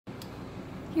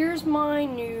Here's my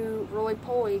new roley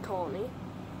colony.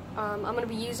 I'm going to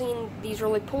be using these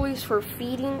roly-polies for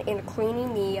feeding and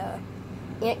cleaning the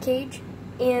ant cage.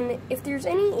 And if there's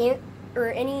any ant or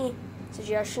any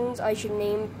suggestions I should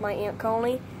name my ant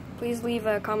colony, please leave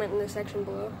a comment in the section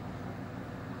below.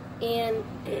 And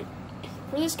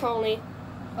for this colony,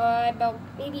 about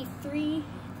maybe 3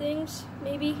 things,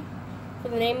 maybe, for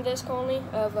the name of this colony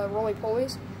of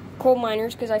roly-polies. Coal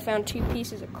miners, because I found 2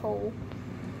 pieces of coal.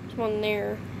 There's one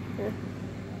there. Here.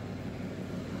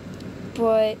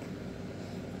 But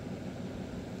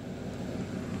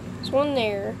there's one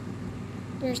there.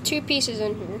 There's 2 pieces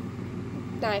in here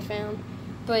that I found.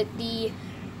 But the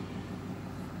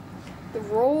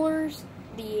rollers,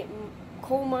 the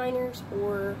coal miners,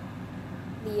 or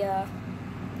the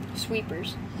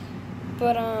sweepers.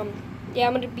 But yeah,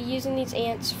 I'm gonna be using these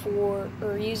ants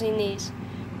using these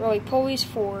roly-polies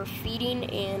for feeding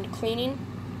and cleaning.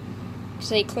 Because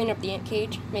they clean up the ant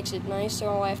cage, makes it nice. So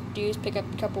all I have to do is pick up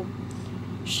a couple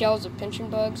shells of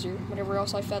pinchin bugs or whatever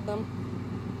else I fed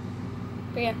them.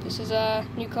 But yeah, this is a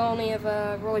new colony of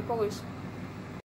roly-polies.